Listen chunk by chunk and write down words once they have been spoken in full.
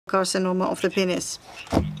carcinoma of the penis.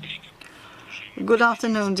 Good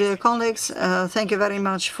afternoon, dear colleagues. Thank you very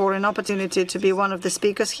much for an opportunity to be one of the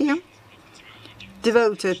speakers here,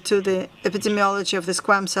 devoted to the epidemiology of the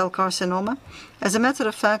squamous cell carcinoma. As a matter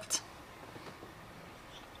of fact,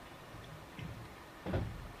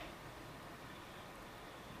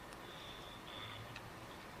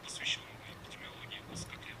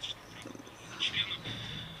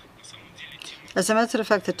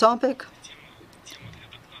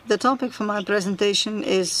 the topic for my presentation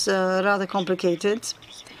is rather complicated,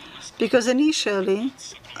 because initially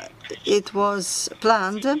it was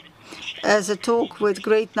planned as a talk with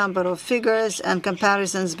great number of figures and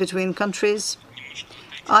comparisons between countries.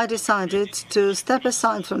 I decided to step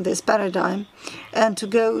aside from this paradigm and to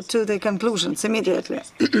go to the conclusions immediately.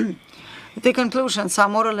 The conclusions are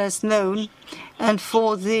more or less known, and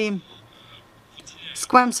for the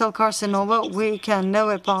squamous cell carcinoma, we can know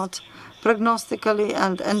about prognostically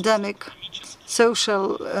and endemic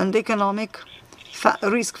social and economic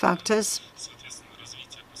risk factors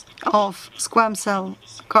of squamous cell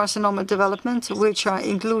carcinoma development, which are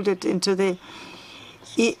included into the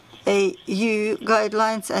EU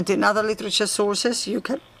guidelines, and in other literature sources you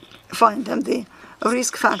can find them. The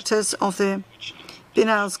risk factors of the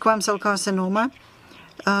penile squamous cell carcinoma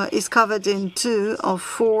is covered in 2 of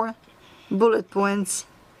 4 bullet points,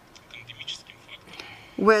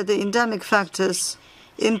 where the endemic factors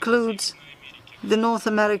include the North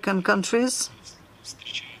American countries,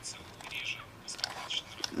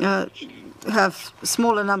 have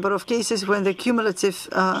smaller number of cases, when the cumulative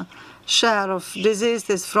share of disease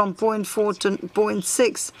is from 0.4 to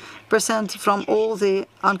 0.6% from all the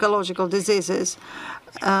oncological diseases.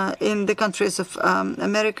 In the countries of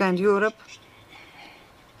America and Europe,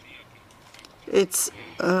 it's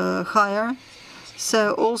higher.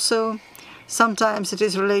 So also sometimes it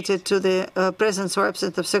is related to the presence or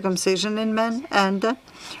absence of circumcision in men, and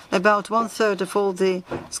about 1/3 of all the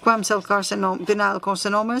squamous cell penile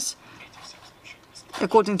carcinomas,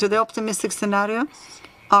 according to the optimistic scenario,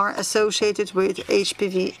 are associated with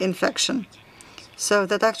HPV infection. So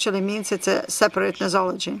that actually means it's a separate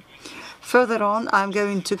nosology. Further on, I'm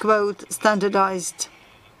going to quote standardized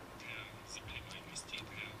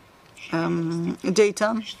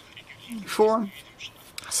data for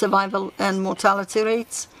survival and mortality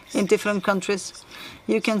rates in different countries.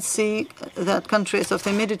 You can see that countries of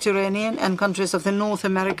the Mediterranean and countries of the North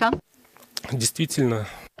America. Действительно.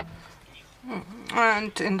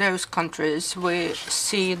 And in those countries, we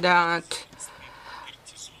see that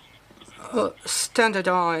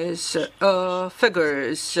standardized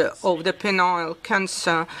figures of the penile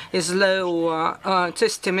cancer is low. It's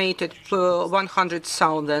estimated per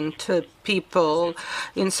 100,000 people.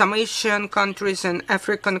 In some Asian countries and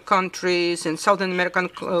African countries, in Southern American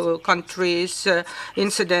countries,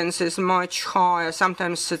 incidence is much higher.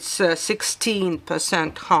 Sometimes it's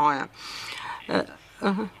 16% higher.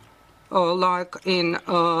 Like in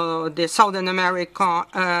the Southern America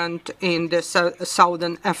and in the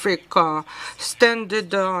Southern Africa,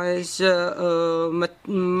 standardized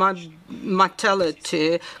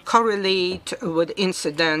mortality correlate with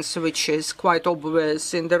incidence, which is quite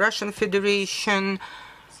obvious. In the Russian Federation,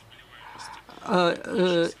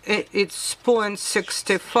 it's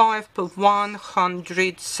 0.65 per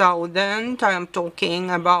 100,000. I am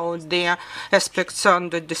talking about the aspects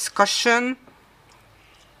under discussion.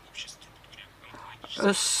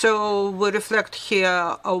 So we reflect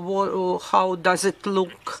here how does it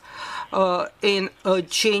look in a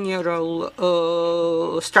general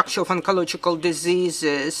structure of oncological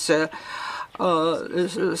diseases.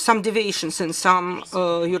 Some deviations in some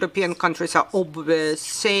European countries are obvious.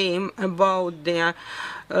 Same about the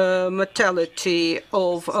mortality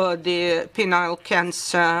of the penile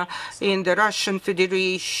cancer in the Russian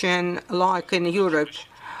Federation, like in Europe.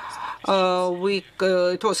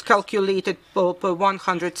 It was calculated per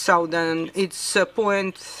 100,000. It's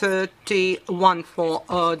 0.31 for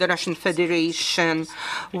the Russian Federation.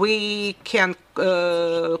 We can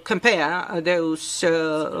compare those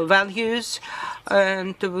values,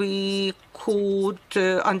 and we could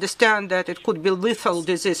understand that it could be lethal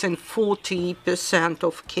disease in 40%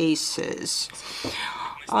 of cases.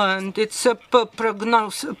 And its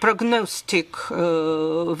prognostic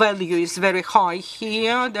value is very high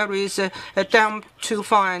here. There is an attempt to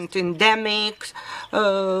find endemic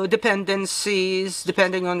dependencies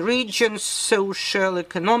depending on regions, social,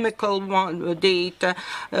 economical data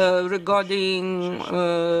regarding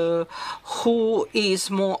who is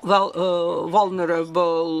more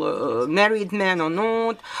vulnerable, married man or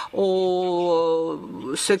not,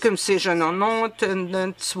 or circumcision or not, and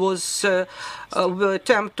that was we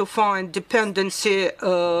attempt to find dependency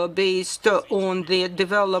based on the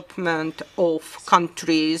development of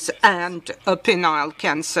countries, and penile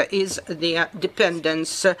cancer is their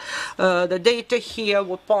dependence. The data here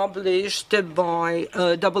were published by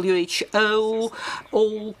WHO.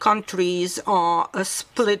 All countries are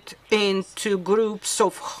split into groups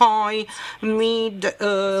of high, mid,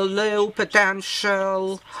 low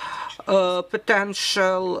potential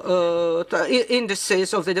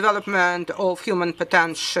indices of the development of human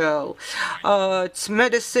potential. It's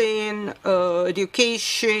medicine,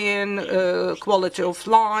 education, quality of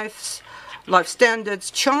life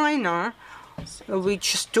standards. China,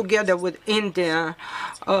 which together with India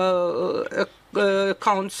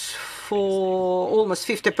accounts for almost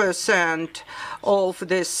 50% of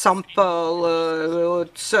the sample.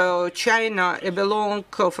 So China belongs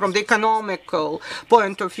from the economical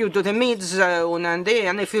point of view to the mid-zone, and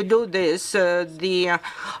if you do this, the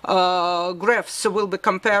graphs will be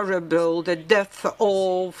comparable. The death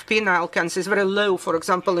of penile cancer is very low, for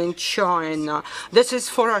example, in China. This is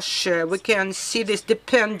for Russia. We can see this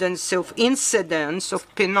dependency of incidence of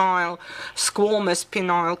squamous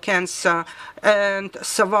penile cancer and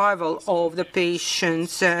survival of the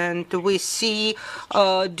patients, and we see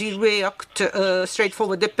direct,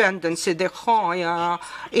 straightforward dependency. The higher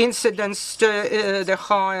incidence, the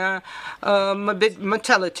higher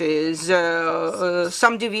mortalities,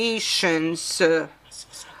 some deviations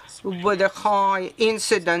with a high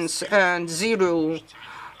incidence and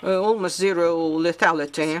almost zero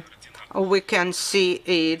lethality. We can see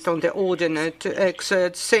it on the ordinate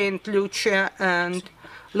axis, St. Lucia and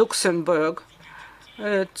Luxembourg.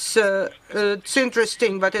 It's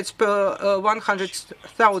interesting, but it's per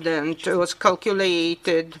 100,000 was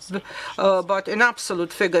calculated, but in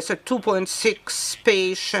absolute figures at 2.6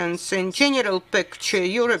 patients. In general picture,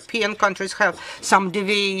 European countries have some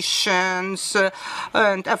deviations,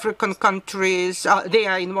 and African countries, they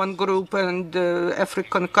are in one group, and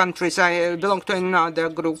African countries belong to another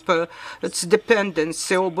group. It's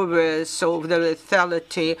dependency obvious of the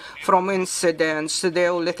lethality from incidence. The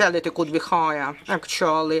lethality could be higher, actually.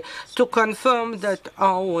 To confirm that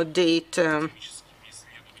our data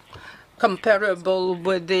comparable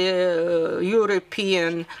with the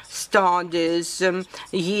European studies,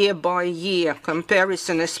 year by year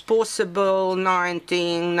comparison is possible,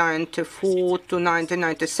 1994 to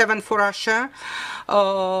 1997 for Russia.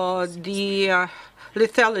 The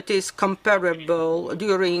lethality is comparable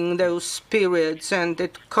during those periods, and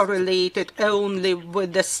it correlated only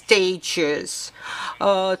with the stages.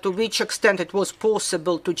 To which extent it was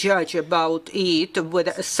possible to judge about it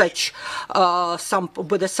with such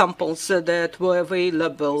with the samples that were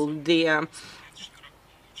available, the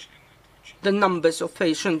numbers of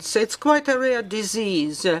patients. It's quite a rare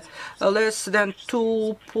disease, less than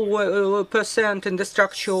 2% in the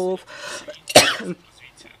structure of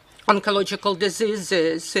oncological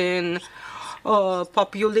diseases. In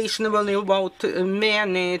population of only about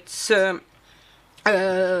men, it's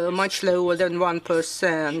much lower than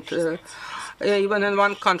 1%. Even in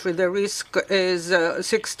one country, the risk is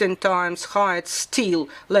 16 times higher. It's still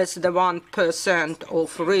less than 1%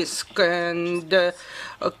 of risk. And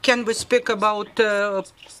can we speak about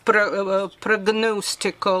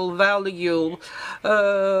prognostical value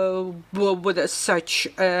with such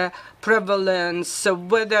prevalence?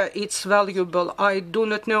 Whether it's valuable, I do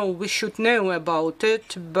not know. We should know about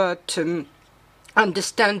it, but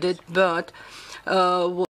understand it, but